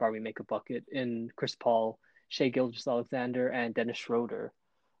could just probably make a bucket in Chris Paul, Shai Gilgeous-Alexander, and Dennis Schroeder.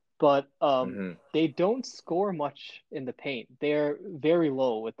 But they don't score much in the paint. They're very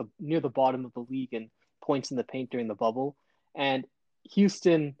low near the bottom of the league in points in the paint during the bubble. And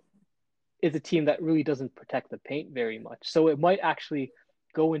Houston is a team that really doesn't protect the paint very much. So it might actually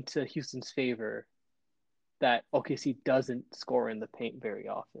go into Houston's favor that OKC doesn't score in the paint very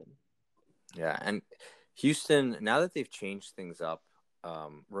often. Yeah, and Houston, now that they've changed things up,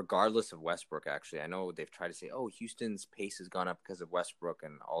 regardless of Westbrook, actually, I know they've tried to say, oh, Houston's pace has gone up because of Westbrook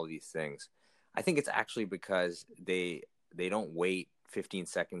and all these things. I think it's actually because they don't wait 15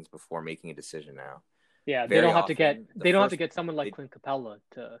 seconds before making a decision now. Yeah, they don't have to get someone like Clint Capella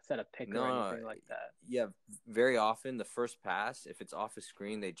to set a pick or anything like that. Yeah, very often the first pass, if it's off a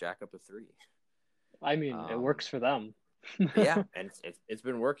screen, they jack up a 3. I mean, it works for them. Yeah, and it's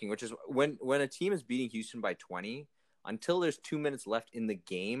been working, which is when a team is beating Houston by 20, until there's 2 minutes left in the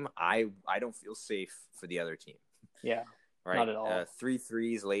game, I don't feel safe for the other team. Yeah, right. Not at all. 3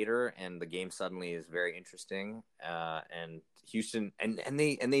 threes later, and the game suddenly is very interesting. And Houston and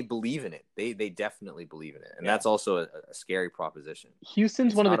they believe in it. They definitely believe in it, and that's also a scary proposition.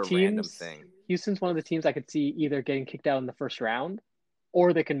 Houston's one of the teams. Houston's one of the teams I could see either getting kicked out in the first round,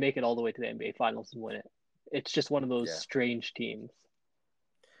 or they can make it all the way to the NBA Finals and win it. It's just one of those strange teams.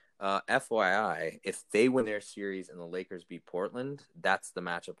 FYI, if they win their series and the Lakers beat Portland, that's the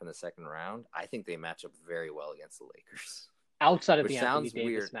matchup in the second round. I think they match up very well against the Lakers. Outside of the Anthony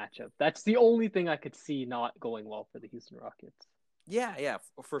Davis matchup. That's the only thing I could see not going well for the Houston Rockets. Yeah,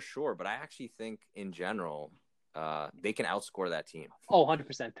 for sure. But I actually think, in general, they can outscore that team. Oh,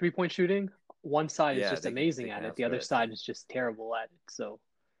 100%. 3-point shooting, one side is just amazing at it. The other side is just terrible at it. So,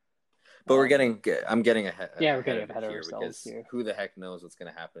 But I'm getting ahead we're of getting it ahead of here ourselves because here. who the heck knows what's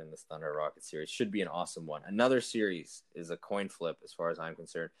going to happen in this Thunder Rocket series? Should be an awesome one. Another series is a coin flip as far as I'm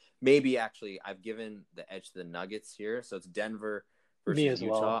concerned. Maybe actually I've given the edge to the Nuggets here, so it's Denver Me versus as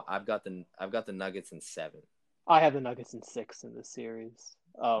Utah. well. I've got the Nuggets in 7. I have the Nuggets in 6 in this series.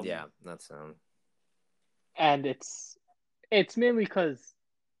 Yeah, that's And it's mainly because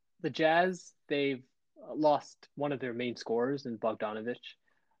the Jazz, they've lost one of their main scorers in Bogdanovich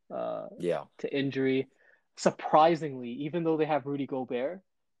yeah. to injury. Surprisingly, even though they have Rudy Gobert,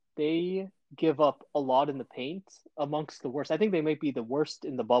 they give up a lot in the paint, amongst the worst. I think they might be the worst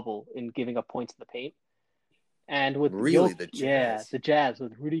in the bubble in giving up points in the paint. And with Really, the Jazz. the Jazz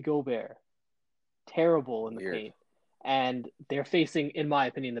with Rudy Gobert, terrible in the Weird. paint. And they're facing, in my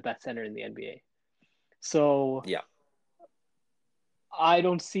opinion, the best center in the NBA. So Yeah. I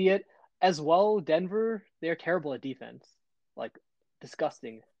don't see it as well. Denver, they're terrible at defense, like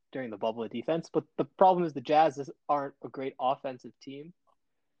disgusting during the bubble at defense. But the problem is the Jazz aren't a great offensive team.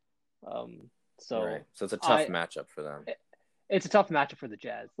 So Right. So it's a tough matchup for them. It's a tough matchup for the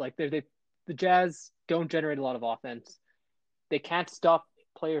Jazz. Like the Jazz don't generate a lot of offense. They can't stop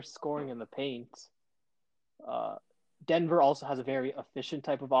players scoring in the paint. Denver also has a very efficient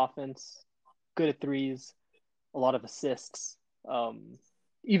type of offense, good at threes, a lot of assists.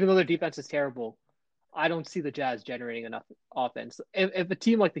 Even though their defense is terrible, I don't see the Jazz generating enough offense. If a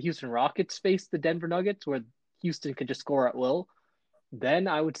team like the Houston Rockets face the Denver Nuggets, where Houston can just score at will, then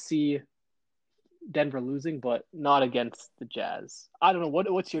I would see Denver losing, but not against the Jazz. I don't know.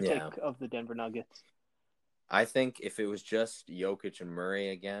 What's your take of the Denver Nuggets? I think if it was just Jokic and Murray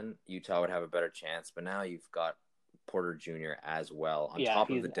again, Utah would have a better chance. But now you've got Porter Jr. as well on top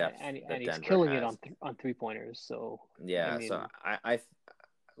of the depth and that he's Denver killing has. it on 3-pointers. So yeah, so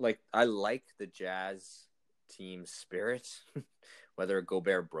I like the Jazz team spirit. Whether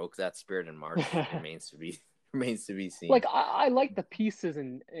Gobert broke that spirit in March remains to be seen. Like I like the pieces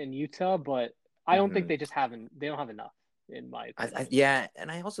in Utah, but I don't think they don't have enough in my opinion. And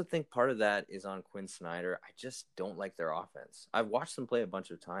I also think part of that is on Quinn Snyder. I just don't like their offense. I've watched them play a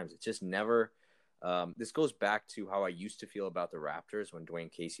bunch of times. It's just never. This goes back to how I used to feel about the Raptors when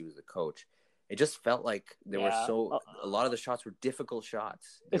Dwayne Casey was the coach. It just felt like a lot of the shots were difficult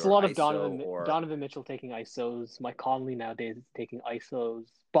shots. It's a lot of Donovan Mitchell taking ISOs. Mike Conley nowadays is taking ISOs.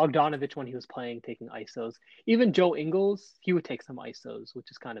 Bogdanovich, when he was playing, taking ISOs. Even Joe Ingles, he would take some ISOs,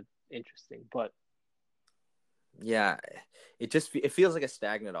 which is kind of interesting. But yeah, it feels like a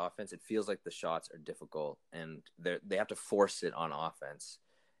stagnant offense. It feels like the shots are difficult, and they have to force it on offense,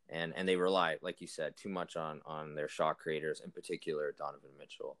 and they rely, like you said, too much on their shot creators, in particular Donovan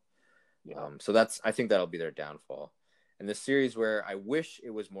Mitchell. Yeah. So I think that'll be their downfall. And the series where I wish it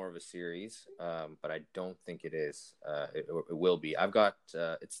was more of a series, but I don't think it is. It will be. I've got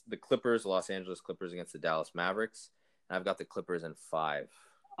it's the Clippers, Los Angeles Clippers against the Dallas Mavericks, and I've got the Clippers in 5.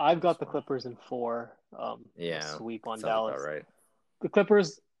 I've got the Clippers in 4. Sweep on Dallas. About right. The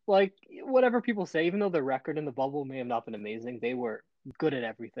Clippers, like whatever people say, even though their record in the bubble may have not been amazing, they were good at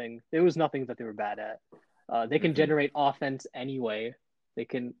everything. There was nothing that they were bad at. They can generate offense anyway. They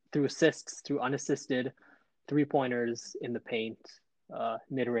can, through assists, through unassisted 3-pointers in the paint,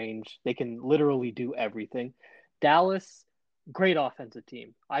 mid-range. They can literally do everything. Dallas, great offensive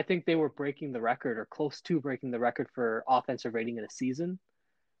team. I think they were breaking the record or close to breaking the record for offensive rating in a season.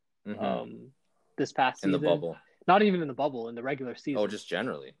 This past season. In the bubble. Not even in the bubble, in the regular season. Oh, just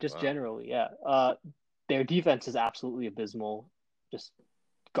generally. Generally, yeah. Their defense is absolutely abysmal. Just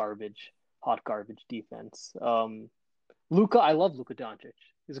garbage. Hot garbage defense. Luka, I love Luka Doncic.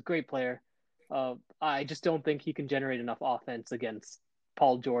 He's a great player. I just don't think he can generate enough offense against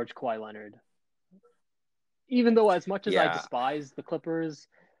Paul George, Kawhi Leonard. Even though as much as I despise the Clippers,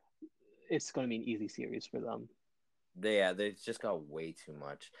 it's going to be an easy series for them. They just got way too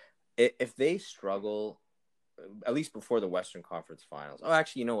much. If they struggle, at least before the Western Conference Finals. Oh,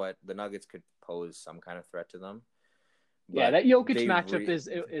 actually, you know what? The Nuggets could pose some kind of threat to them. But that Jokic matchup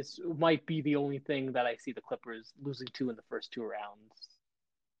is might be the only thing that I see the Clippers losing to in the first 2 rounds.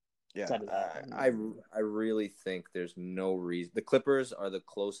 Yeah, I really think there's no reason. The Clippers are the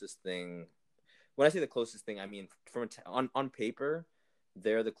closest thing. When I say the closest thing, I mean on paper,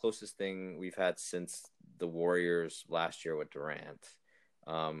 they're the closest thing we've had since the Warriors last year with Durant.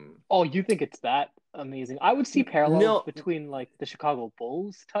 You think it's that amazing? I would see parallels between like the Chicago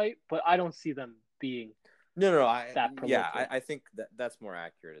Bulls type, but I don't see them being that prolific. I think that's more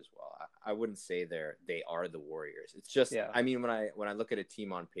accurate as well. I wouldn't say they are the Warriors. It's just I mean when I look at a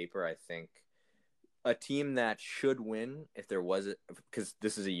team on paper, I think a team that should win if there was because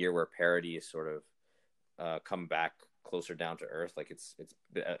this is a year where parity is sort of come back closer down to earth. Like it's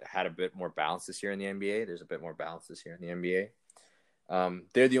had a bit more balance this year in the NBA. There's a bit more balance this year in the NBA.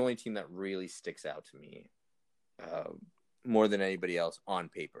 They're the only team that really sticks out to me more than anybody else on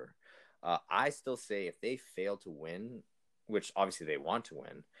paper. I still say if they fail to win, which obviously they want to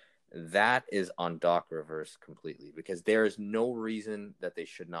win, that is on Doc Rivers completely, because there is no reason that they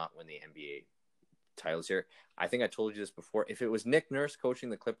should not win the NBA titles here. I think I told you this before. If it was Nick Nurse coaching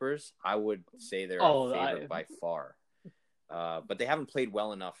the Clippers, I would say they're a favorite by far. But they haven't played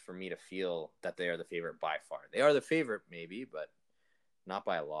well enough for me to feel that they are the favorite by far. They are the favorite maybe, but not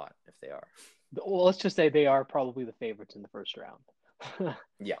by a lot if they are. Well, let's just say they are probably the favorites in the first round.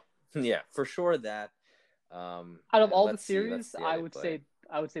 Yeah, for sure that. Out of all the series, I would say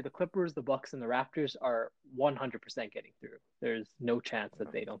the Clippers, the Bucks, and the Raptors are 100% getting through. There's no chance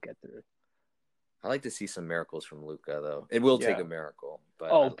that they don't get through. I like to see some miracles from Luka, though. It will take a miracle,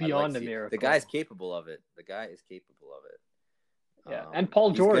 but beyond a miracle. The guy's capable of it. Yeah, and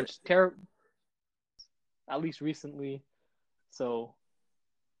Paul George, at least recently, so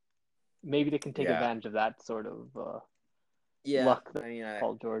maybe they can take advantage of that sort of luck that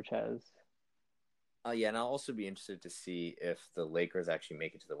Paul George has. And I'll also be interested to see if the Lakers actually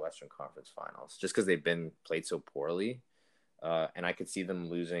make it to the Western Conference Finals, just because they've been played so poorly, and I could see them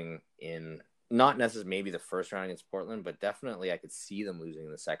losing in not necessarily maybe the first round against Portland, but definitely I could see them losing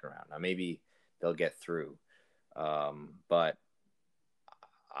in the second round. Now maybe they'll get through, but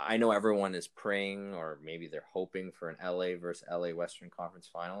I know everyone is praying, or maybe they're hoping for an LA versus LA Western Conference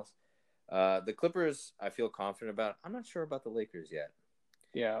Finals. The Clippers, I feel confident about. I'm not sure about the Lakers yet.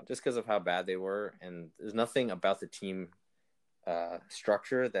 Yeah, just because of how bad they were, and there's nothing about the team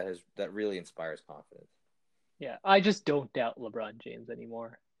structure that really inspires confidence. Yeah, I just don't doubt LeBron James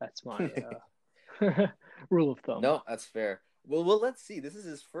anymore. That's my rule of thumb. No, that's fair. Well, let's see. This is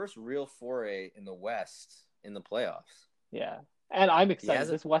his first real foray in the West in the playoffs. Yeah, and I'm excited.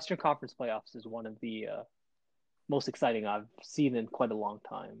 This Western Conference playoffs is one of the most exciting I've seen in quite a long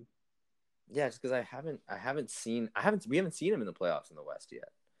time. Yeah, just because we haven't seen him in the playoffs in the West yet.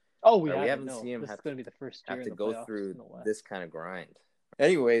 Oh, we haven't seen him. This is going to be the first year have to in the go playoffs through in the West. This kind of grind.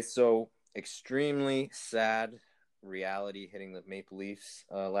 Anyway, so extremely sad reality hitting the Maple Leafs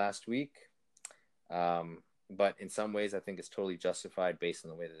last week. But in some ways, I think it's totally justified based on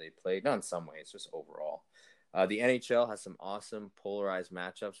the way that they played. Not in some ways, just overall. The NHL has some awesome polarized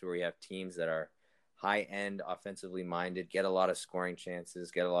matchups where we have teams that are high-end, offensively minded, get a lot of scoring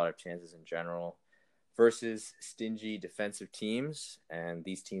chances, get a lot of chances in general, versus stingy defensive teams, and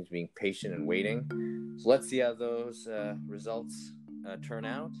these teams being patient and waiting. So let's see how those results turn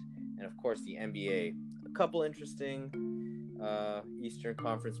out. And, of course, the NBA. A couple interesting Eastern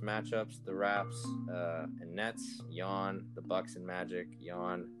Conference matchups. The Raps and Nets, yawn. The Bucks and Magic,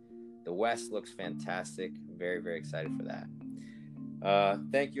 yawn. The West looks fantastic. Very, very excited for that.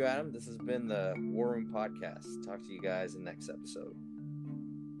 Thank you, Adam. This has been the War Room Podcast. Talk to you guys in the next episode.